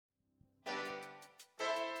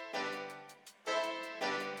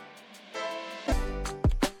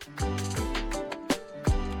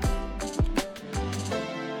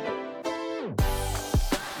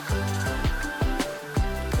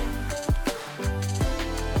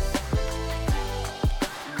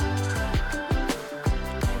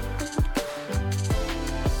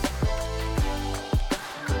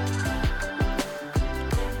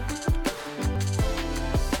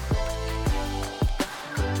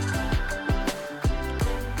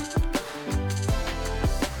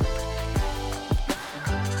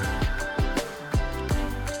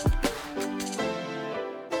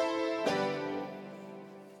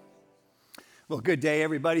Well, good day,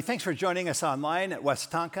 everybody. Thanks for joining us online at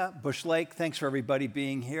Westonka, Bush Lake. Thanks for everybody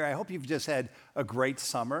being here. I hope you've just had a great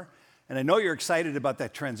summer. And I know you're excited about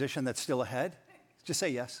that transition that's still ahead. Just say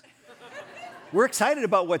yes. We're excited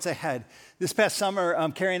about what's ahead. This past summer,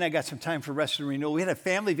 Carrie and I got some time for rest and renewal. We had a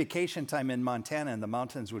family vacation time in Montana in the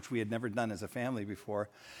mountains, which we had never done as a family before.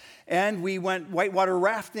 And we went whitewater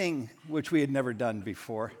rafting, which we had never done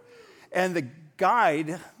before. And the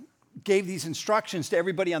guide gave these instructions to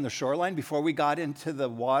everybody on the shoreline before we got into the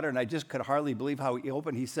water, and I just could hardly believe how he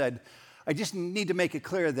opened. He said, I just need to make it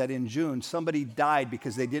clear that in June, somebody died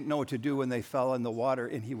because they didn't know what to do when they fell in the water,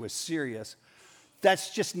 and he was serious.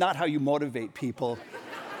 That's just not how you motivate people.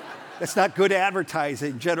 That's not good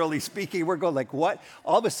advertising, generally speaking. We're going like, what?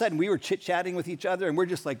 All of a sudden, we were chit-chatting with each other, and we're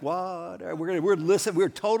just like, what? We're listening. We're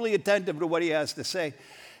totally attentive to what he has to say.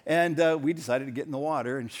 And we decided to get in the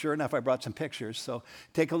water, and sure enough, I brought some pictures. So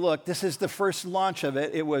take a look. This is the first launch of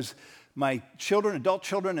it. It was my children, adult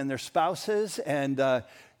children, and their spouses, and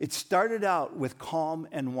it started out with calm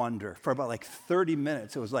and wonder. For about like 30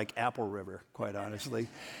 minutes, it was like Apple River, quite honestly.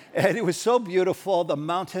 And it was so beautiful, the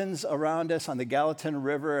mountains around us on the Gallatin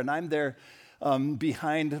River, and I'm there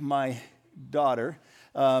behind my daughter.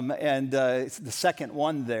 It's the second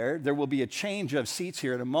one there. There will be a change of seats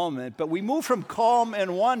here in a moment, but we moved from calm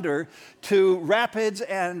and wonder to rapids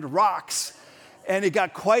and rocks, and it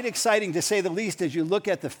got quite exciting, to say the least, as you look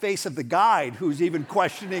at the face of the guide, who's even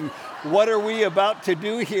questioning, what are we about to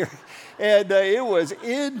do here? And it was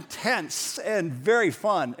intense and very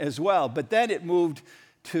fun as well, but then it moved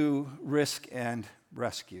to risk and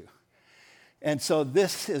rescue. And so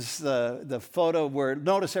this is the photo where,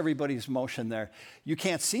 notice everybody's motion there. You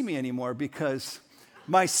can't see me anymore because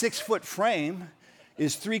my 6-foot frame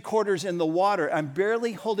is 3/4 in the water. I'm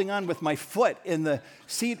barely holding on with my foot in the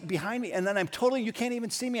seat behind me. And then you can't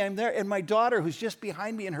even see me. I'm there. And my daughter, who's just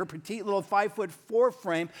behind me in her petite little 5'4"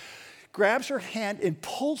 frame, grabs her hand and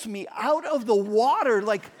pulls me out of the water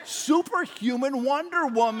like superhuman Wonder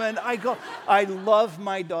Woman. I love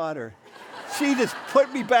my daughter. She just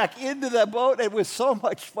put me back into the boat. It was so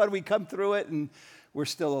much fun. We come through it, and we're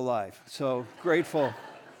still alive. So grateful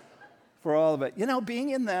for all of it. You know, being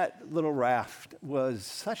in that little raft was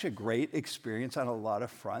such a great experience on a lot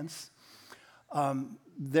of fronts.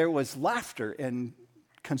 There was laughter and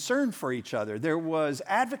concern for each other. There was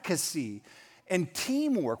advocacy and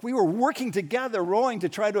teamwork. We were working together, rowing to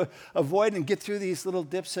try to avoid and get through these little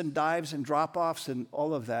dips and dives and drop-offs and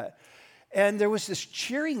all of that. And there was this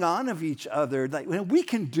cheering on of each other, like, we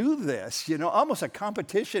can do this, almost a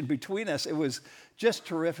competition between us. It was just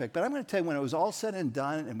terrific. But I'm going to tell you, when it was all said and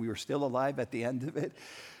done and we were still alive at the end of it,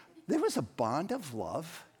 there was a bond of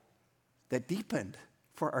love that deepened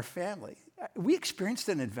for our family. We experienced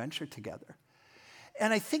an adventure together.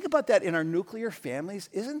 And I think about that in our nuclear families.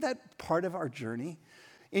 Isn't that part of our journey?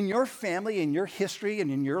 In your family, in your history, and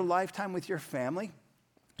in your lifetime with your family,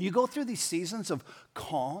 you go through these seasons of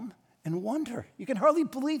calm and wonder. You can hardly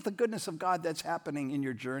believe the goodness of God that's happening in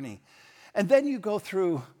your journey. And then you go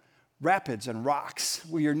through rapids and rocks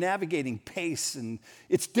where you're navigating pace, and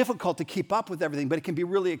it's difficult to keep up with everything, but it can be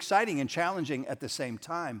really exciting and challenging at the same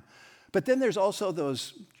time. But then there's also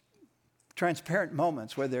those transparent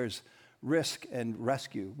moments where there's risk and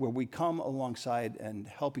rescue, where we come alongside and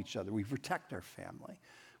help each other. We protect our family.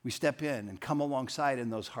 We step in and come alongside in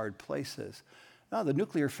those hard places. Now, the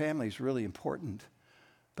nuclear family is really important.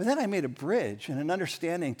 But then I made a bridge and an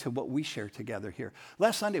understanding to what we share together here.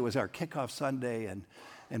 Last Sunday was our kickoff Sunday,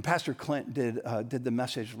 and Pastor Clint did the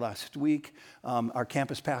message last week. Our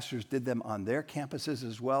campus pastors did them on their campuses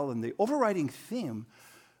as well. And the overriding theme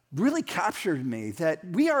really captured me, that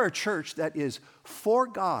we are a church that is for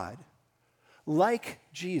God, like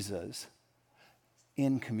Jesus,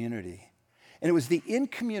 in community. And it was the in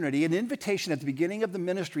community, an invitation at the beginning of the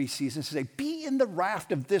ministry season to say, be in the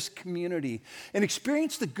raft of this community and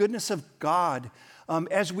experience the goodness of God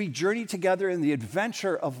as we journey together in the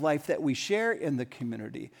adventure of life that we share in the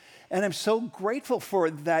community. And I'm so grateful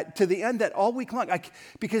for that, to the end that all week long,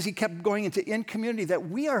 because he kept going into in community, that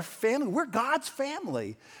we are family. We're God's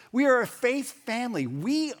family. We are a faith family.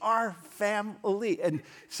 We are family. And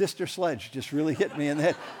Sister Sledge just really hit me in the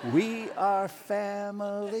head. We are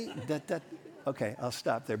family. Okay, I'll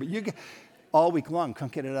stop there. But all week long,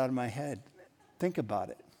 can't get it out of my head. Think about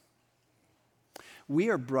it. We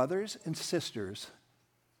are brothers and sisters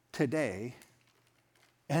today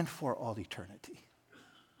and for all eternity.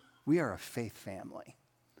 We are a faith family.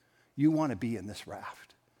 You want to be in this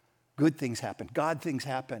raft. good things happen, God things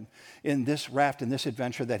happen in this raft, in this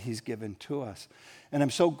adventure that he's given to us. And I'm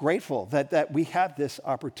so grateful that we have this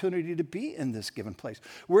opportunity to be in this given place.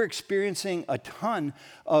 We're experiencing a ton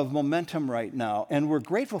of momentum right now, and we're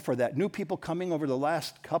grateful for that. New people coming over the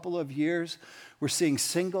last couple of years. We're seeing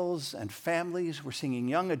singles and families. We're seeing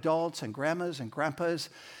young adults and grandmas and grandpas.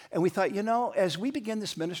 And we thought, as we begin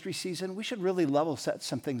this ministry season, we should really level set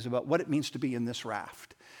some things about what it means to be in this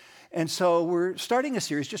raft. And so we're starting a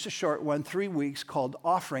series, just a short one, 3 weeks, called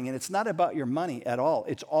Offering. And it's not about your money at all.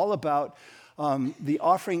 It's all about the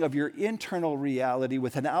offering of your internal reality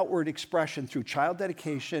with an outward expression through child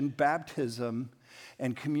dedication, baptism,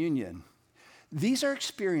 and communion. These are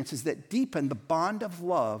experiences that deepen the bond of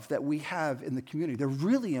love that we have in the community. They're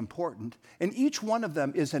really important, and each one of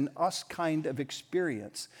them is an us kind of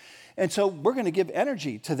experience. And so we're going to give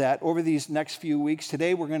energy to that over these next few weeks.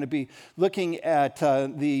 Today we're going to be looking at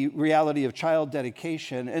the reality of child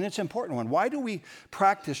dedication, and it's an important one. Why do we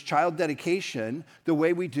practice child dedication the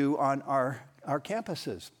way we do on our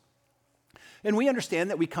campuses? And we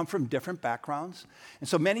understand that we come from different backgrounds. And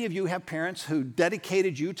so many of you have parents who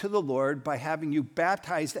dedicated you to the Lord by having you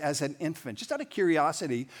baptized as an infant. Just out of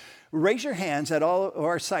curiosity, raise your hands at all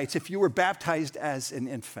our sites if you were baptized as an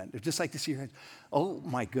infant. I'd just like to see your hands. Oh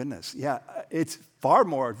my goodness, yeah, it's far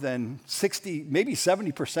more than 60, maybe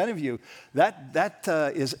 70% of you. That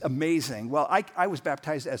is amazing. Well, I was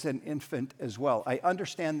baptized as an infant as well. I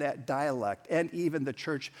understand that dialect, and even the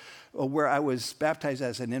church where I was baptized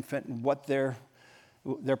as an infant and what their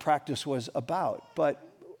practice was about. But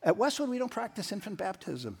at Westwood, we don't practice infant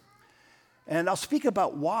baptism. And I'll speak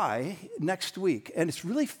about why next week. And it's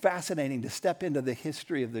really fascinating to step into the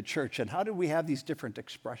history of the church and how do we have these different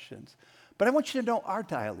expressions. But I want you to know our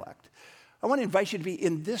dialect. I want to invite you to be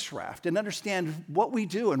in this raft and understand what we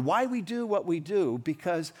do and why we do what we do,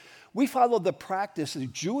 because we follow the practice, the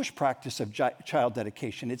Jewish practice of child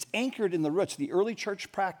dedication. It's anchored in the roots. The early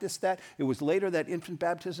church practiced that. It was later that infant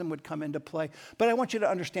baptism would come into play. But I want you to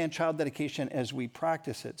understand child dedication as we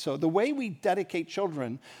practice it. So the way we dedicate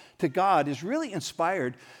children to God is really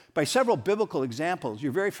inspired by several biblical examples.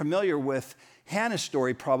 You're very familiar with Hannah's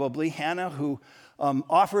story, probably. Hannah, who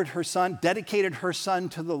offered her son, dedicated her son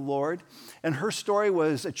to the Lord. And her story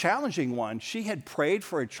was a challenging one. She had prayed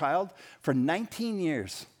for a child for 19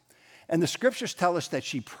 years. And the scriptures tell us that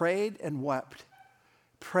she prayed and wept,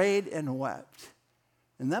 prayed and wept.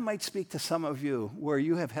 And that might speak to some of you where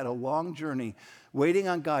you have had a long journey waiting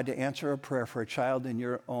on God to answer a prayer for a child in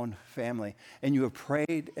your own family. And you have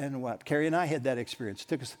prayed and wept. Carrie and I had that experience. It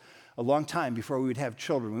took us a long time before we would have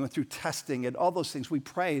children. We went through testing and all those things. We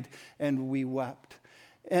prayed and we wept.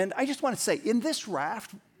 And I just want to say, in this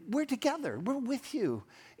raft, we're together. We're with you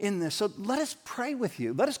in this. So let us pray with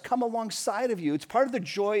you. Let us come alongside of you. It's part of the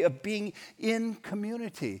joy of being in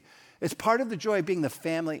community. It's part of the joy of being the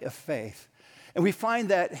family of faith. And we find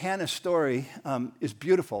that Hannah's story is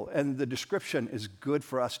beautiful, and the description is good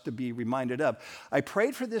for us to be reminded of. I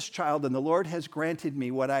prayed for this child, and the Lord has granted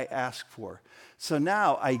me what I asked for. So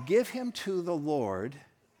now I give him to the Lord.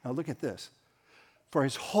 Now look at this. For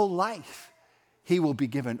his whole life, he will be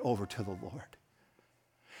given over to the Lord.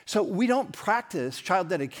 So we don't practice child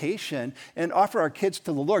dedication and offer our kids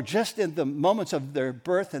to the Lord just in the moments of their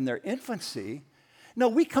birth and their infancy. No,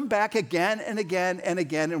 we come back again and again and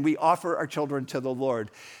again, and we offer our children to the Lord.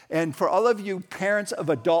 And for all of you parents of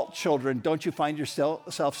adult children, don't you find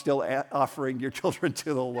yourself still offering your children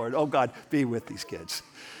to the Lord? Oh, God, be with these kids.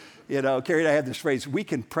 You know, Carrie and I have this phrase, we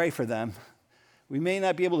can pray for them. We may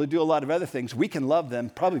not be able to do a lot of other things. We can love them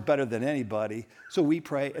probably better than anybody. So we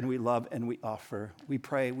pray and we love and we offer. We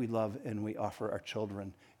pray, we love, and we offer our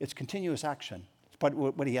children. It's continuous action. It's part of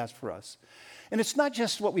what he has for us. And it's not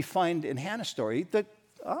just what we find in Hannah's story. The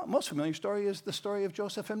most familiar story is the story of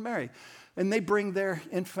Joseph and Mary. And they bring their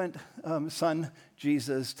infant son,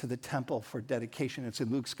 Jesus, to the temple for dedication. It's in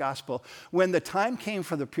Luke's gospel. When the time came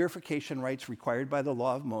for the purification rites required by the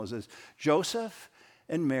law of Moses, Joseph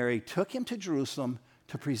and Mary took him to Jerusalem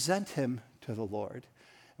to present him to the Lord.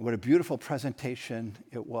 And what a beautiful presentation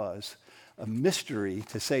it was. A mystery,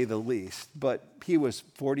 to say the least. But he was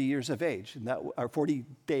 40 years of age, or 40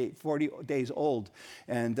 days old.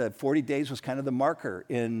 And 40 days was kind of the marker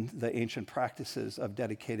in the ancient practices of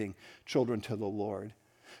dedicating children to the Lord.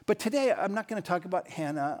 But today, I'm not going to talk about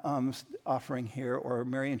Hannah's offering here or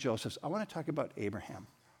Mary and Joseph's. I want to talk about Abraham.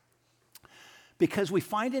 Because we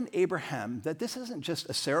find in Abraham that this isn't just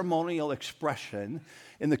a ceremonial expression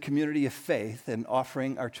in the community of faith and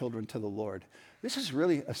offering our children to the Lord. This is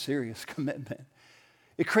really a serious commitment.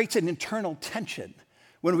 It creates an internal tension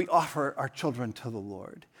when we offer our children to the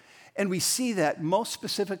Lord. And we see that most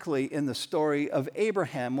specifically in the story of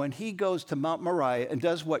Abraham when he goes to Mount Moriah and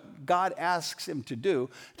does what God asks him to do,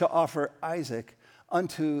 to offer Isaac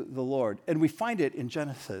unto the Lord. And we find it in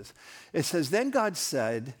Genesis. It says, then God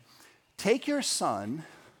said, take your son,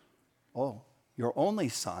 your only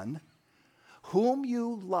son, whom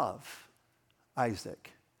you love,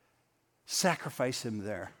 Isaac, sacrifice him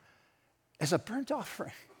there as a burnt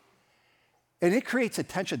offering. And it creates a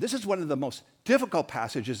tension. This is one of the most difficult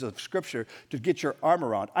passages of Scripture to get your arm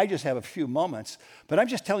around. I just have a few moments, but I'm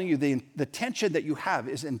just telling you the tension that you have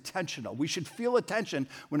is intentional. We should feel a tension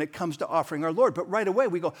when it comes to offering our Lord. But right away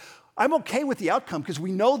we go, I'm okay with the outcome because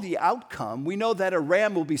we know the outcome. We know that a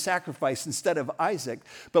ram will be sacrificed instead of Isaac,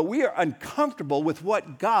 but we are uncomfortable with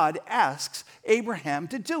what God asks Abraham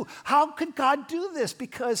to do. How could God do this?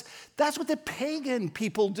 Because that's what the pagan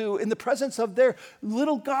people do in the presence of their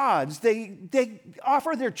little gods. They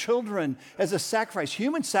offer their children as a sacrifice.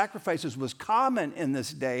 Human sacrifices was common in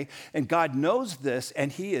this day, and God knows this,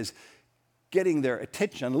 and he is getting their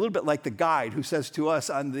attention, a little bit like the guide who says to us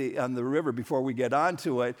on the river before we get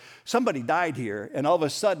onto it, somebody died here, and all of a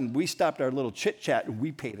sudden we stopped our little chit-chat and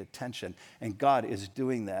we paid attention, and God is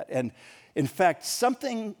doing that. And in fact,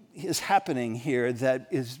 something is happening here that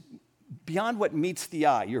is beyond what meets the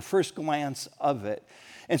eye, your first glance of it.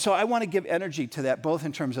 And so I want to give energy to that, both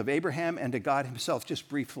in terms of Abraham and to God himself, just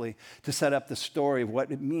briefly, to set up the story of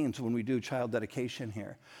what it means when we do child dedication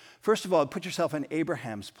here. First of all, put yourself in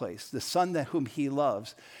Abraham's place, the son whom he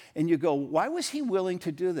loves. And you go, why was he willing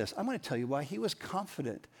to do this? I'm going to tell you why. He was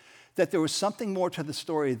confident that there was something more to the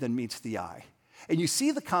story than meets the eye. And you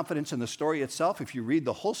see the confidence in the story itself. If you read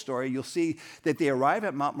the whole story, you'll see that they arrive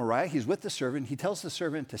at Mount Moriah. He's with the servant. He tells the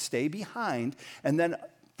servant to stay behind. And then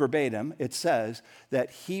verbatim, it says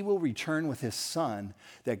that he will return with his son,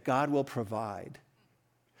 that God will provide.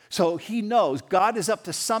 So he knows God is up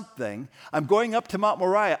to something. I'm going up to Mount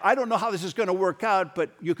Moriah. I don't know how this is going to work out, but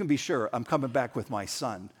you can be sure I'm coming back with my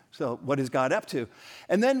son. So what is God up to?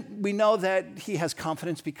 And then we know that he has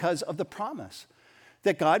confidence because of the promise.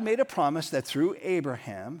 That God made a promise that through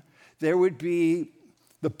Abraham, there would be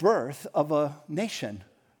the birth of a nation,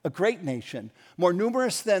 a great nation, more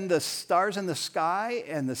numerous than the stars in the sky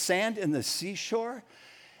and the sand in the seashore.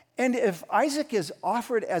 And if Isaac is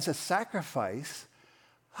offered as a sacrifice,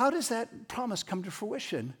 how does that promise come to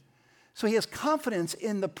fruition? So he has confidence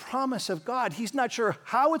in the promise of God. He's not sure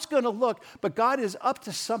how it's going to look, but God is up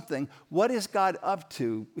to something. What is God up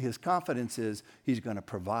to? His confidence is he's going to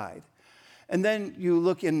provide. And then you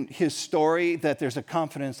look in his story that there's a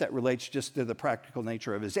confidence that relates just to the practical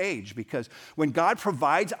nature of his age, because when God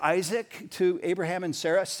provides Isaac to Abraham and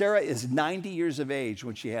Sarah, Sarah is 90 years of age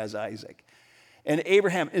when she has Isaac. And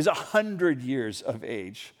Abraham is 100 years of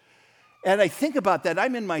age. And I think about that.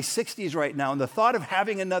 I'm in my 60s right now, and the thought of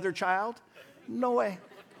having another child, no way,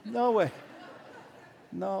 no way,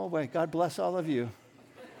 no way. God bless all of you.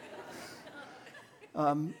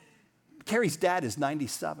 Carrie's dad is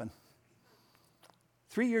 97,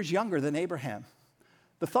 3 years younger than Abraham.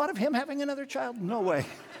 The thought of him having another child, no way.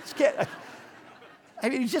 I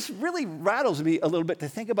mean, it just really rattles me a little bit to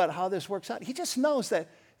think about how this works out. He just knows that,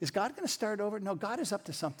 is God going to start over? No, God is up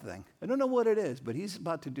to something. I don't know what it is, but he's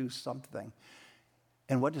about to do something.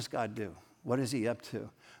 And what does God do? What is he up to?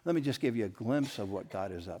 Let me just give you a glimpse of what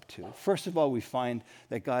God is up to. First of all, we find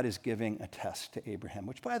that God is giving a test to Abraham,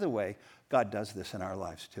 which, by the way, God does this in our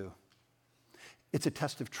lives too. It's a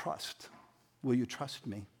test of trust. Will you trust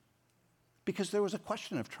me? Because there was a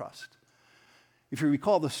question of trust. If you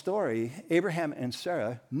recall the story, Abraham and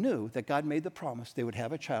Sarah knew that God made the promise they would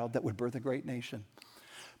have a child that would birth a great nation.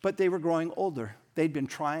 But they were growing older. They'd been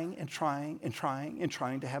trying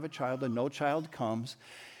to have a child, and no child comes.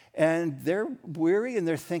 And they're weary, and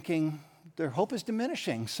they're thinking their hope is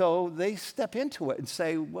diminishing. So they step into it and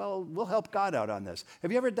say, well, we'll help God out on this.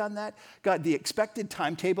 Have you ever done that? God, the expected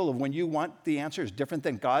timetable of when you want the answer is different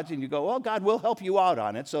than God's, and you go, well, God, we'll help you out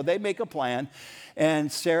on it. So they make a plan,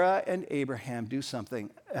 and Sarah and Abraham do something.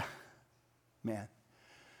 Man.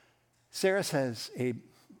 Sarah says,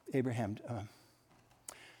 Abraham,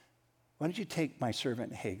 why don't you take my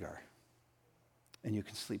servant Hagar, and you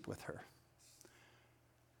can sleep with her?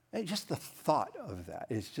 And just the thought of that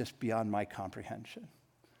is just beyond my comprehension.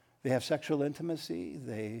 They have sexual intimacy.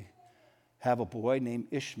 They have a boy named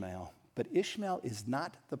Ishmael, but Ishmael is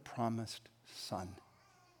not the promised son.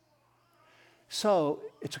 So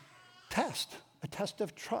it's a test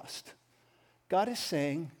of trust. God is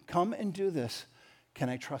saying, come and do this. Can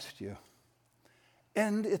I trust you?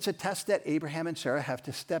 And it's a test that Abraham and Sarah have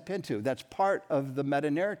to step into. That's part of the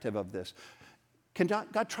meta-narrative of this. Can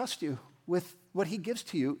God trust you with what he gives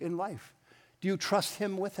to you in life? Do you trust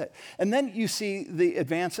him with it? And then you see the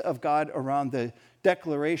advance of God around the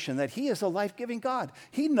declaration that he is a life-giving God.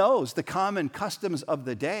 He knows the common customs of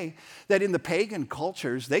the day, that in the pagan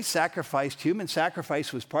cultures, they sacrificed. Human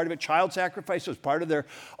sacrifice was part of it. Child sacrifice was part of their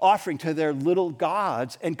offering to their little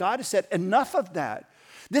gods. And God has said, enough of that.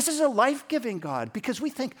 This is a life-giving God, because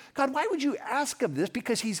we think, God, why would you ask of this?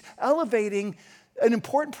 Because he's elevating an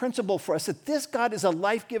important principle for us, that this God is a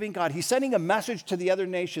life-giving God. He's sending a message to the other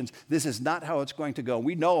nations. This is not how it's going to go.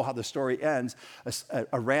 We know how the story ends.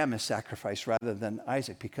 A ram is sacrificed rather than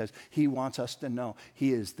Isaac, because he wants us to know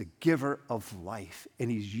he is the giver of life.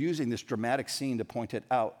 And he's using this dramatic scene to point it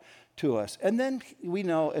out to us. And then we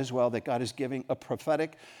know as well that God is giving a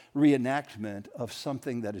prophetic reenactment of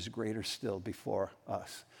something that is greater still before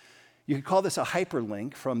us. You could call this a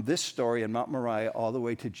hyperlink from this story in Mount Moriah all the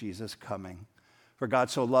way to Jesus coming. For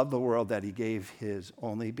God so loved the world that he gave his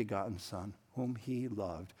only begotten Son, whom he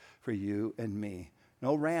loved, for you and me.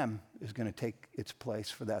 No ram is going to take its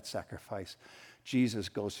place for that sacrifice. Jesus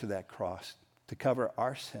goes to that cross to cover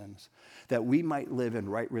our sins, that we might live in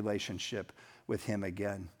right relationship with him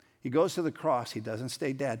again. He goes to the cross. He doesn't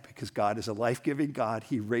stay dead, because God is a life-giving God.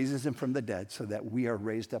 He raises him from the dead so that we are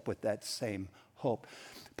raised up with that same hope.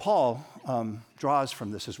 Paul draws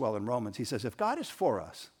from this as well in Romans. He says, if God is for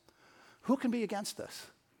us, who can be against us?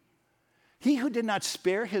 He who did not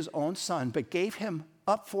spare his own Son, but gave him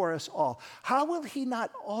up for us all, how will he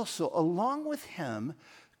not also, along with him,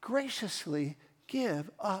 graciously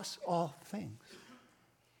give us all things?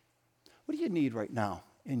 What do you need right now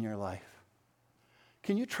in your life?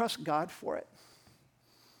 Can you trust God for it?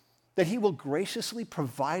 That he will graciously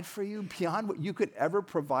provide for you beyond what you could ever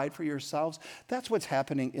provide for yourselves? That's what's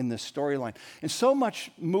happening in this storyline. And so much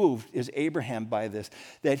moved is Abraham by this,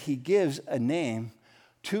 that he gives a name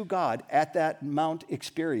to God at that Mount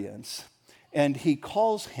experience, and he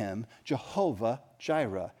calls him Jehovah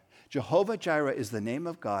Jireh. Jehovah Jireh is the name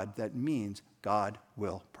of God that means God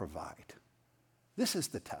will provide. This is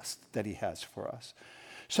the test that he has for us.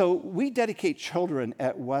 So we dedicate children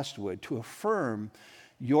at Westwood to affirm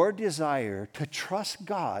your desire to trust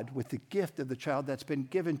God with the gift of the child that's been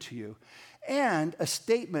given to you, and a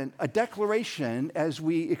statement, a declaration, as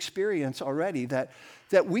we experience already, that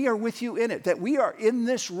we are with you in it, that we are in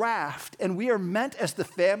this raft, and we are meant as the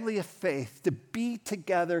family of faith to be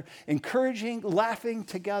together, encouraging, laughing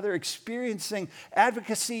together, experiencing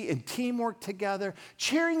advocacy and teamwork together,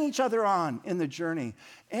 cheering each other on in the journey,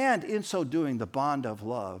 and in so doing, the bond of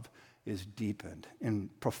love is deepened in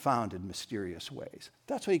profound and mysterious ways.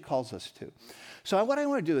 That's what he calls us to. So what I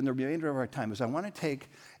want to do in the remainder of our time is I want to take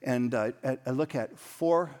and look at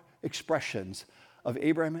 4 expressions of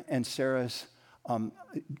Abraham and Sarah's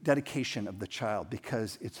dedication of the child,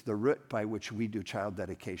 because it's the root by which we do child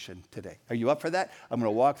dedication today. Are you up for that? I'm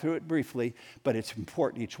going to walk through it briefly, but it's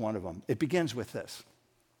important, each one of them. It begins with this.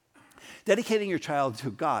 Dedicating your child to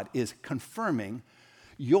God is confirming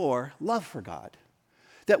your love for God.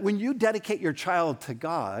 That when you dedicate your child to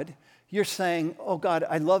God, you're saying, oh God,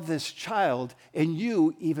 I love this child, and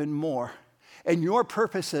you even more. And your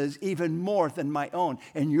purposes even more than my own.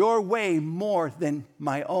 And your way more than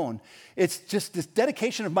my own. It's just this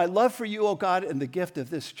dedication of my love for you, oh God, and the gift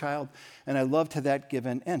of this child. And I love to that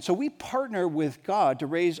given end. So we partner with God to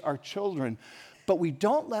raise our children, but we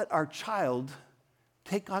don't let our child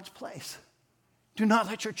take God's place. Do not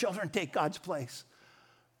let your children take God's place.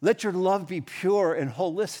 Let your love be pure and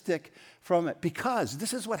holistic from it, because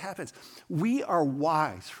this is what happens. We are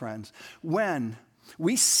wise, friends, when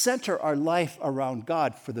we center our life around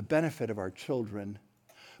God for the benefit of our children,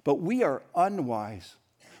 but we are unwise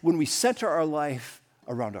when we center our life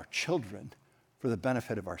around our children for the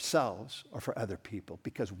benefit of ourselves or for other people,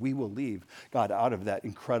 because we will leave God out of that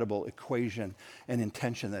incredible equation and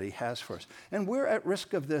intention that he has for us. And we're at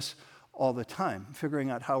risk of this all the time, figuring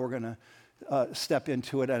out how we're going to step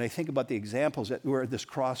into it. And I think about the examples that we're at this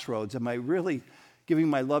crossroads. Am I really giving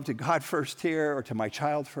my love to God first here, or to my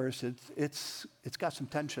child first? It's got some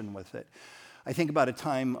tension with it. I think about a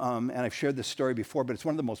time, and I've shared this story before, but it's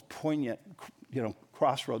one of the most poignant,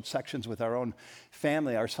 crossroads sections with our own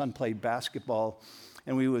family. Our son played basketball,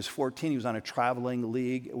 and when he was 14, he was on a traveling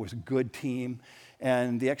league. It was a good team.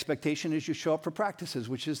 And the expectation is you show up for practices,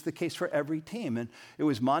 which is the case for every team. And it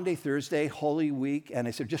was Monday, Thursday, Holy Week. And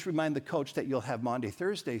I said, just remind the coach that you'll have Monday,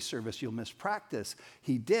 Thursday service. You'll miss practice.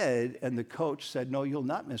 He did. And the coach said, no, you'll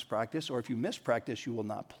not miss practice. Or if you miss practice, you will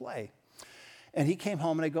not play. And he came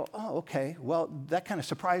home and I go, oh, okay. Well, that kind of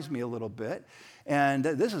surprised me a little bit. And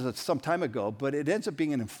this is some time ago, but it ends up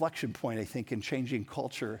being an inflection point, I think, in changing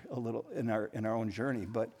culture a little in our own journey.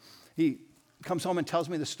 But he comes home and tells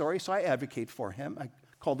me the story, so I advocate for him. I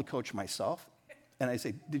called the coach myself. And I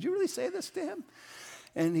say, did you really say this to him?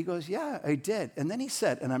 And he goes, yeah, I did. And then he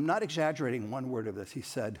said, and I'm not exaggerating one word of this, he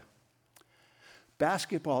said,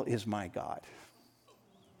 basketball is my God.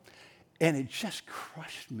 And it just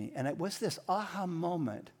crushed me. And it was this aha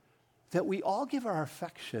moment that we all give our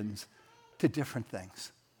affections to different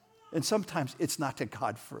things. And sometimes it's not to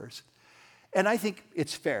God first. And I think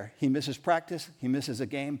it's fair. He misses practice. He misses a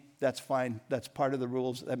game. That's fine. That's part of the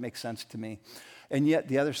rules. That makes sense to me. And yet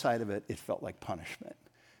the other side of it, it felt like punishment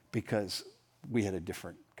because we had a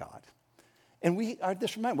different God. And we are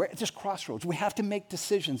this reminder, we're at this crossroads. We have to make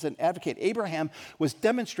decisions and advocate. Abraham was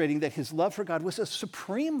demonstrating that his love for God was a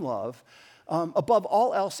supreme love above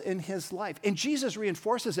all else in his life. And Jesus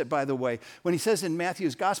reinforces it, by the way, when he says in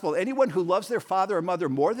Matthew's gospel, anyone who loves their father or mother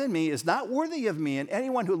more than me is not worthy of me, and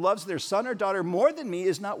anyone who loves their son or daughter more than me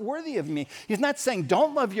is not worthy of me. He's not saying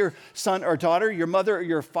don't love your son or daughter, your mother or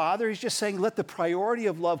your father. He's just saying let the priority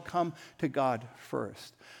of love come to God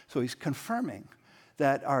first. So he's confirming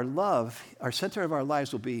that our love, our center of our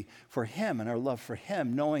lives will be for him and our love for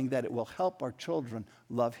him, knowing that it will help our children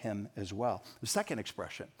love him as well. The second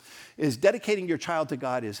expression is dedicating your child to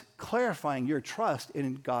God is clarifying your trust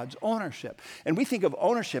in God's ownership. And we think of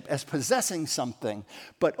ownership as possessing something,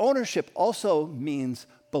 but ownership also means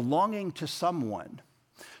belonging to someone,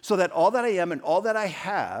 so that all that I am and all that I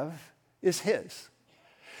have is his.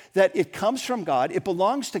 That it comes from God, it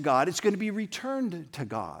belongs to God, it's going to be returned to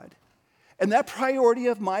God. And that priority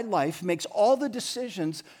of my life makes all the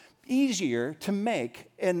decisions easier to make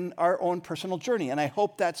in our own personal journey. And I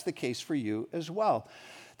hope that's the case for you as well.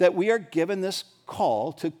 That we are given this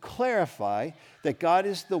call to clarify that God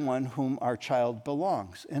is the one whom our child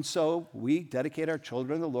belongs. And so we dedicate our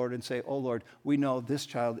children to the Lord and say, oh Lord, we know this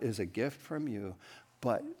child is a gift from you,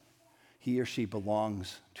 but he or she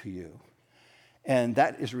belongs to you. And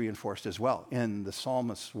that is reinforced as well in the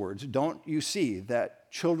psalmist's words. Don't you see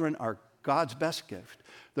that children are God's best gift?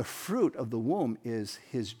 The fruit of the womb is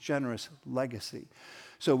his generous legacy.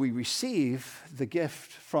 So we receive the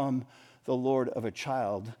gift from the Lord of a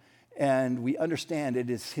child, and we understand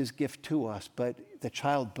it is his gift to us, but the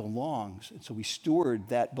child belongs. And so we steward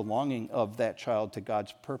that belonging of that child to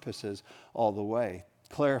God's purposes all the way,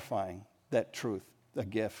 clarifying that truth, a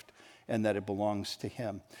gift, and that it belongs to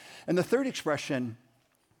him. And the third expression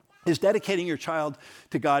is dedicating your child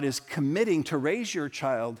to God is committing to raise your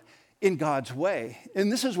child in God's way.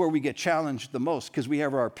 And this is where we get challenged the most because we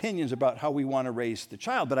have our opinions about how we want to raise the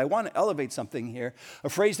child. But I want to elevate something here, a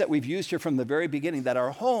phrase that we've used here from the very beginning, that our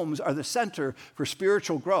homes are the center for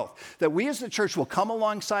spiritual growth. That we as the church will come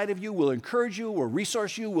alongside of you, will encourage you, will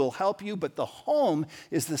resource you, will help you, but the home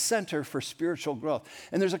is the center for spiritual growth.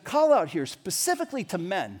 And there's a call out here specifically to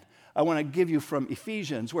men I want to give you from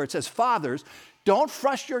Ephesians, where it says, fathers, don't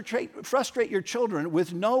frustrate your children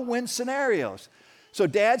with no-win scenarios. So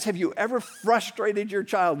dads, have you ever frustrated your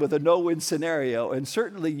child with a no-win scenario? And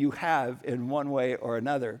certainly you have in one way or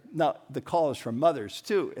another. Now, the call is from mothers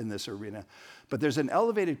too in this arena. But there's an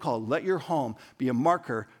elevated call. Let your home be a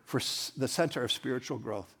marker for the center of spiritual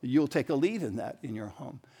growth. You'll take a lead in that in your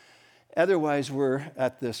home. Otherwise, we're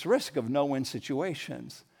at this risk of no-win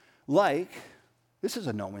situations. Like, this is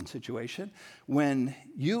a no-win situation, when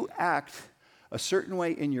you act a certain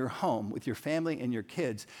way in your home with your family and your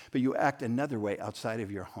kids, but you act another way outside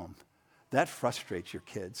of your home. That frustrates your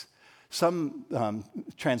kids. Some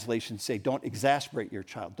translations say don't exasperate your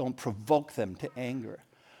child, don't provoke them to anger.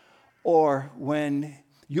 Or when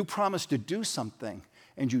you promise to do something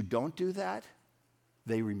and you don't do that,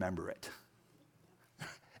 they remember it.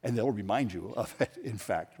 And they'll remind you of it, in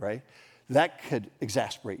fact, right? That could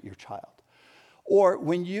exasperate your child. Or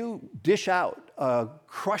when you dish out a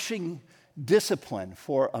crushing discipline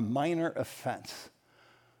for a minor offense,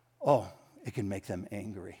 it can make them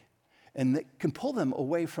angry. And it can pull them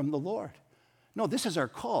away from the Lord. No, this is our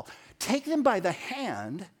call. Take them by the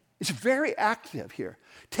hand. It's very active here.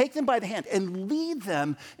 Take them by the hand and lead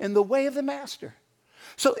them in the way of the master.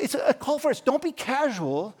 So it's a call for us. Don't be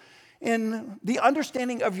casual in the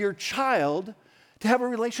understanding of your child to have a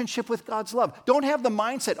relationship with God's love. Don't have the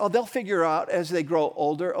mindset, they'll figure out as they grow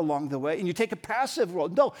older along the way, and you take a passive role.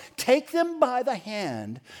 No, take them by the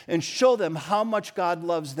hand and show them how much God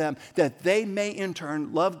loves them, that they may in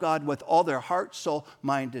turn love God with all their heart, soul,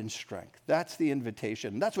 mind, and strength. That's the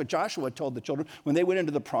invitation. That's what Joshua told the children when they went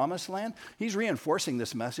into the promised land. He's reinforcing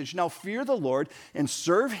this message. Now fear the Lord and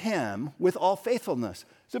serve him with all faithfulness.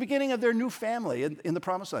 It's the beginning of their new family in the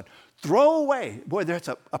promised land. Throw away, boy, that's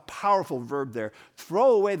a powerful verb there.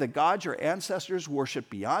 Throw away the gods your ancestors worshiped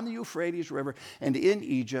beyond the Euphrates River and in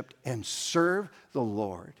Egypt and serve the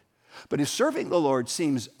Lord. But if serving the Lord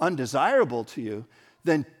seems undesirable to you,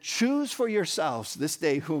 then choose for yourselves this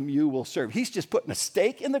day whom you will serve. He's just putting a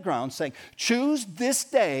stake in the ground saying, choose this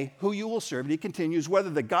day who you will serve. And he continues, whether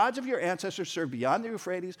the gods of your ancestors served beyond the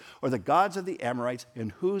Euphrates or the gods of the Amorites in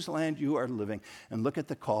whose land you are living. And look at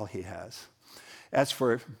the call he has.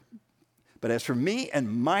 But as for me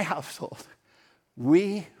and my household,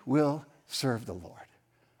 we will serve the Lord.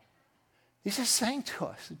 He's just saying to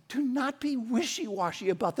us, do not be wishy-washy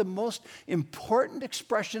about the most important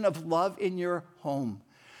expression of love in your home,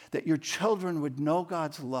 that your children would know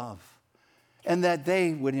God's love and that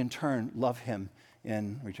they would in turn love him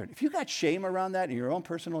in return. If you got shame around that in your own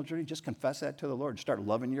personal journey, just confess that to the Lord and start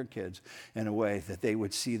loving your kids in a way that they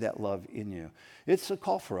would see that love in you. It's a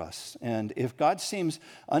call for us. And if God seems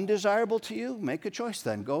undesirable to you, make a choice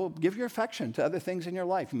then. Go give your affection to other things in your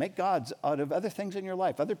life. Make gods out of other things in your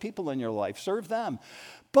life, other people in your life. Serve them.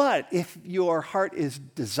 But if your heart is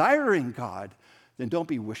desiring God, then don't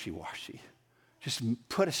be wishy-washy. Just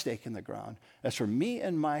put a stake in the ground. As for me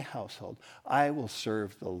and my household, I will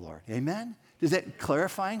serve the Lord. Amen? Is that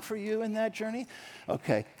clarifying for you in that journey?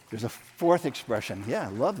 Okay, there's a fourth expression. Yeah,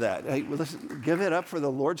 I love that. Hey, let's give it up for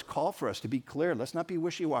the Lord's call for us to be clear. Let's not be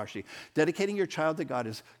wishy-washy. Dedicating your child to God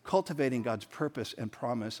is cultivating God's purpose and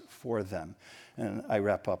promise for them. And I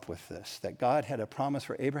wrap up with this, that God had a promise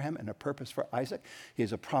for Abraham and a purpose for Isaac. He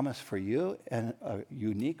has a promise for you and a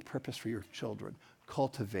unique purpose for your children.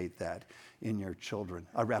 Cultivate that in your children.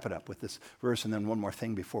 I'll wrap it up with this verse and then one more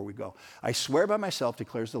thing before we go. I swear by myself,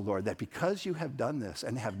 declares the Lord, that because you have done this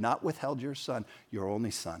and have not withheld your son, your only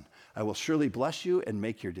son, I will surely bless you and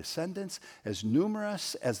make your descendants as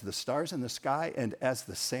numerous as the stars in the sky and as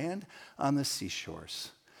the sand on the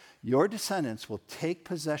seashores. Your descendants will take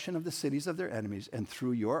possession of the cities of their enemies, and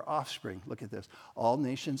through your offspring, look at this, all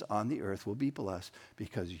nations on the earth will be blessed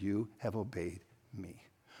because you have obeyed me.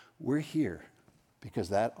 We're here because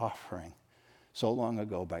that offering so long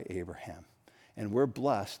ago by Abraham. And we're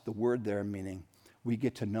blessed, the word there meaning we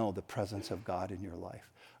get to know the presence of God in your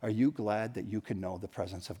life. Are you glad that you can know the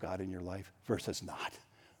presence of God in your life versus not?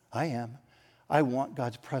 I am. I want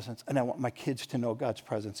God's presence, and I want my kids to know God's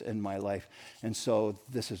presence in my life. And so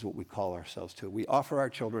this is what we call ourselves to. We offer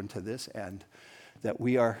our children to this end, that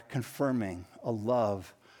we are confirming a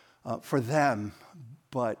love for them,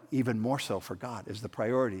 but even more so for God is the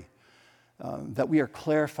priority. That we are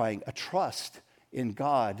clarifying a trust in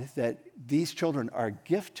God that these children are a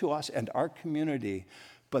gift to us and our community,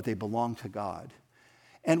 but they belong to God.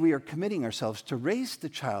 And we are committing ourselves to raise the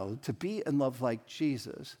child to be and love like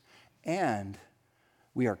Jesus. And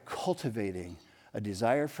we are cultivating a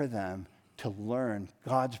desire for them to learn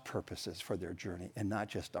God's purposes for their journey and not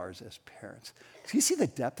just ours as parents. Do you see the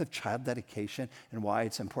depth of child dedication and why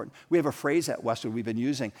it's important? We have a phrase at Westwood we've been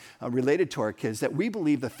using related to our kids that we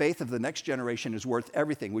believe the faith of the next generation is worth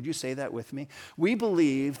everything. Would you say that with me? We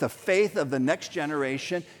believe the faith of the next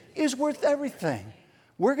generation is worth everything.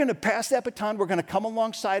 We're going to pass that baton. We're going to come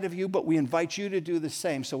alongside of you, but we invite you to do the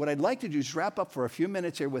same. So what I'd like to do is wrap up for a few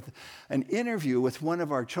minutes here with an interview with one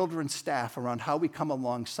of our children's staff around how we come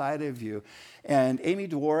alongside of you. And Amy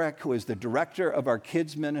Dworak, who is the director of our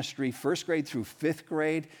kids ministry, first grade through fifth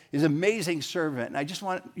grade, is an amazing servant. And I just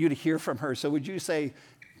want you to hear from her. So would you say,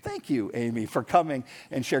 thank you, Amy, for coming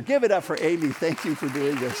and share. Give it up for Amy. Thank you for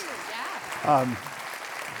doing this.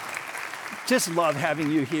 Just love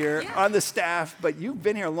having you here on the staff, but you've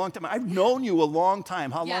been here a long time. I've known you a long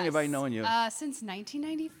time. How long have I known you? Since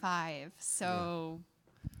 1995, so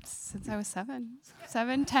since I was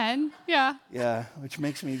 10, yeah. Yeah, which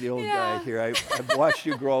makes me the old guy here. I've watched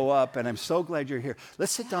you grow up, and I'm so glad you're here.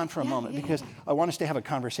 Let's sit down for a moment because I want us to have a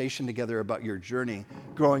conversation together about your journey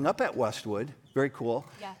growing up at Westwood. Very cool.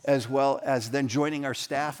 Yes. As well as then joining our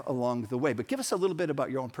staff along the way. But give us a little bit about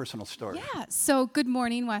your own personal story. Yeah, so good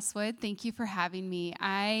morning, Westwood. Thank you for having me.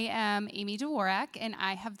 I am Amy Dworak, and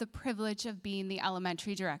I have the privilege of being the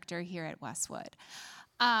elementary director here at Westwood.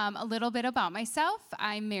 A little bit about myself.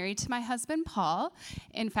 I'm married to my husband, Paul.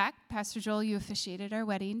 In fact, Pastor Joel, you officiated our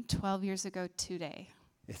wedding 12 years ago today.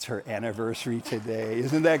 It's her anniversary today.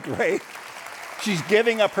 Isn't that great? She's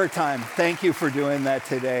giving up her time. Thank you for doing that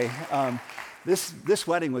today. This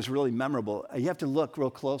wedding was really memorable. You have to look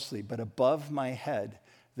real closely, but above my head,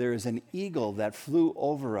 there is an eagle that flew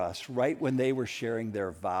over us right when they were sharing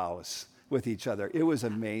their vows with each other. It was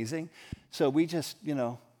amazing. So we just,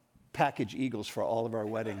 package eagles for all of our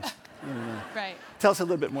weddings. Right. Tell us a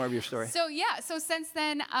little bit more of your story. So since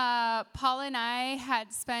then, Paul and I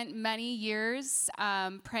had spent many years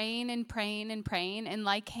praying. And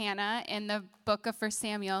like Hannah in the book of 1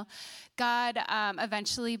 Samuel, God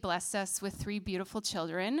eventually blessed us with 3 beautiful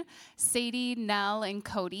children, Sadie, Nell, and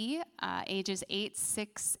Cody, ages 8,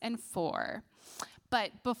 6, and 4.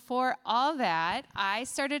 But before all that, I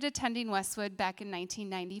started attending Westwood back in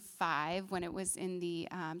 1995 when it was in the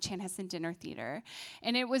Chanhassen Dinner Theater.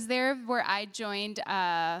 And it was there where I joined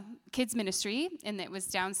kids ministry, and it was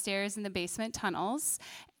downstairs in the basement tunnels.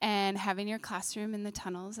 And having your classroom in the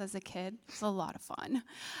tunnels as a kid was a lot of fun.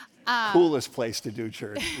 Coolest place to do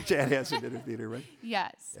church, the Chanhassen Dinner Theater, right?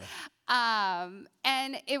 Yes. Yeah.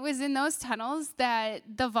 And it was in those tunnels that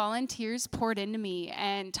the volunteers poured into me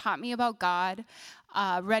and taught me about God,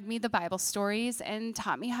 read me the Bible stories, and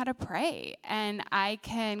taught me how to pray. And I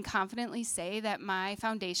can confidently say that my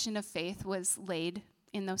foundation of faith was laid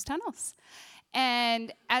in those tunnels.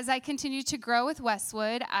 And as I continued to grow with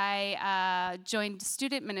Westwood, I joined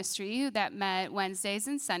student ministry that met Wednesdays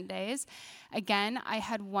and Sundays. Again, I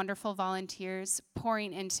had wonderful volunteers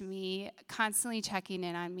pouring into me, constantly checking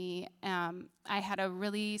in on me. I had a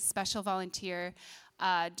really special volunteer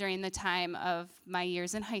during the time of my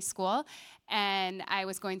years in high school, and I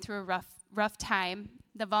was going through a rough time.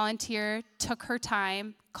 The volunteer took her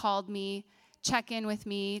time, called me, checked in with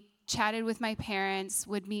me, chatted with my parents,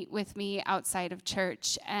 would meet with me outside of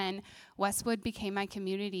church, and Westwood became my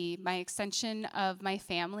community, my extension of my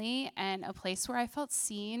family, and a place where I felt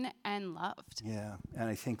seen and loved. Yeah, and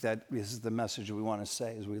I think that is the message we want to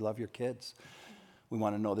say is we love your kids. We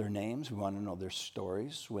want to know their names. We want to know their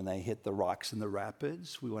stories. When they hit the rocks in the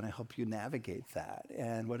rapids, we want to help you navigate that.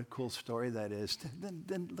 And what a cool story that is.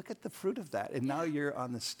 Then look at the fruit of that. And now you're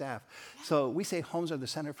on the staff. So we say homes are the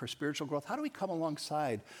center for spiritual growth. How do we come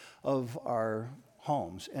alongside of our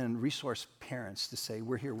homes and resource parents to say,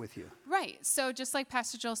 we're here with you? Right. So just like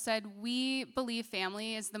Pastor Joel said, we believe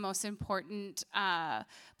family is the most important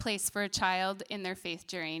place for a child in their faith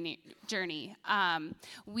journey.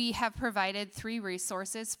 We have provided 3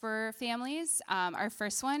 resources for families. Our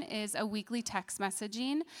first one is a weekly text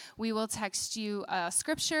messaging. We will text you a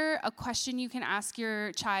scripture, a question you can ask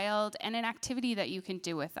your child, and an activity that you can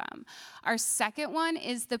do with them. Our second one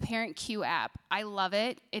is the Parent Q app. I love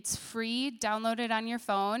it. It's free. Download it on your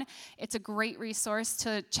phone. It's a great resource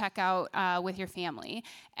to check out with your family.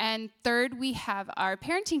 And third, we have our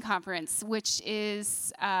parenting conference, which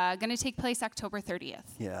is going to take place October 30th.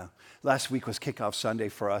 Yeah. Last week was kickoff Sunday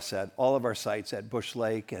for us at all of our sites at Bush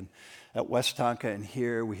Lake and at West Tonka and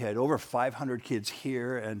here. We had over 500 kids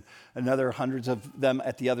here and another hundreds of them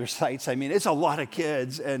at the other sites. I mean, it's a lot of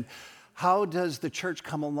kids. And how does the church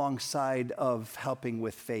come alongside of helping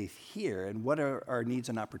with faith here? And what are our needs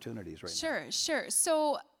and opportunities right now? Sure.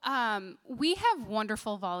 So we have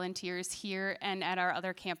wonderful volunteers here and at our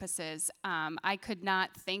other campuses. I could not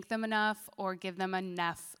thank them enough or give them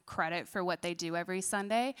enough credit for what they do every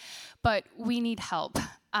Sunday, but we need help.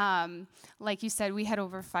 Like you said, we had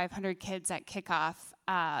over 500 kids at kickoff.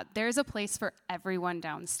 There's a place for everyone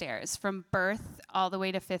downstairs, from birth all the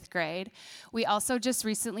way to 5th grade. We also just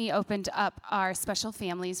recently opened up our special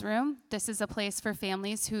families room. This is a place for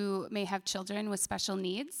families who may have children with special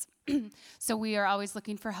needs. So we are always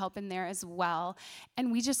looking for help in there as well. And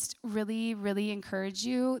we just really, really encourage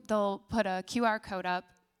you. They'll put a QR code up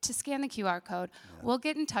to scan the QR code. Yeah. We'll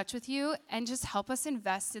get in touch with you and just help us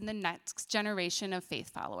invest in the next generation of faith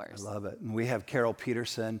followers. I love it. And we have Carol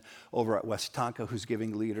Peterson over at West Tonka who's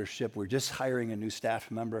giving leadership. We're just hiring a new staff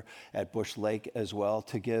member at Bush Lake as well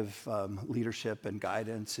to give leadership and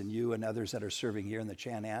guidance, and you and others that are serving here in the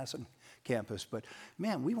Chanhassen campus. But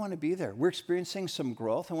man, we want to be there. We're experiencing some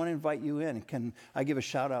growth. I want to invite you in. Can I give a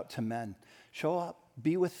shout out to men? Show up.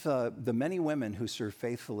 Be with the many women who serve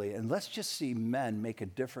faithfully, and let's just see men make a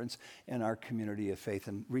difference in our community of faith,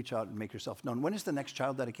 and reach out and make yourself known. When is the next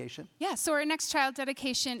child dedication? Yeah, so our next child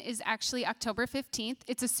dedication is actually October 15th.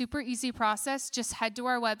 It's a super easy process. Just head to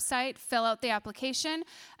our website, fill out the application,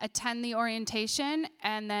 attend the orientation,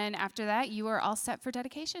 and then after that, you are all set for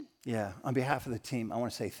dedication. Yeah, on behalf of the team, I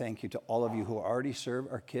want to say thank you to all of you who already serve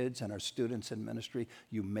our kids and our students in ministry.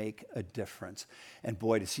 You make a difference. And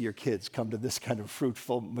boy, to see your kids come to this kind of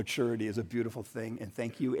fruitful maturity is a beautiful thing. And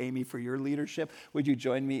thank you, Amy, for your leadership. Would you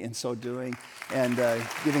join me in so doing? And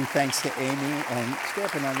giving thanks to Amy. And stay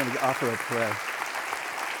up, and I'm going to offer a prayer.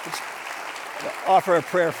 Offer a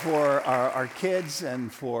prayer for our kids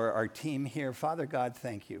and for our team here. Father God,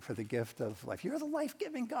 thank you for the gift of life. You're the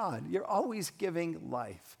life-giving God. You're always giving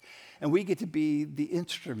life. And we get to be the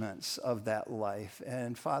instruments of that life.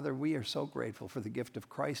 And Father, we are so grateful for the gift of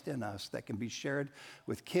Christ in us that can be shared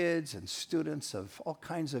with kids and students of all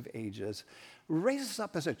kinds of ages. Raise us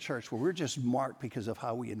up as a church where we're just marked because of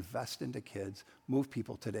how we invest into kids. Move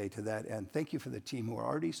people today to that end. Thank you for the team who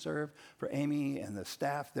already served, for Amy and the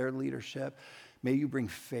staff, their leadership. May you bring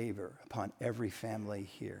favor upon every family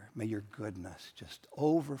here. May your goodness just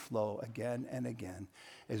overflow again and again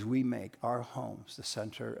as we make our homes the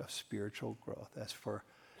center of spiritual growth. As for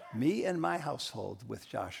me and my household with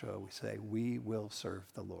Joshua, we say, we will serve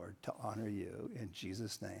the Lord to honor you in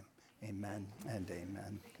Jesus' name. Amen and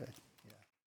amen. Good.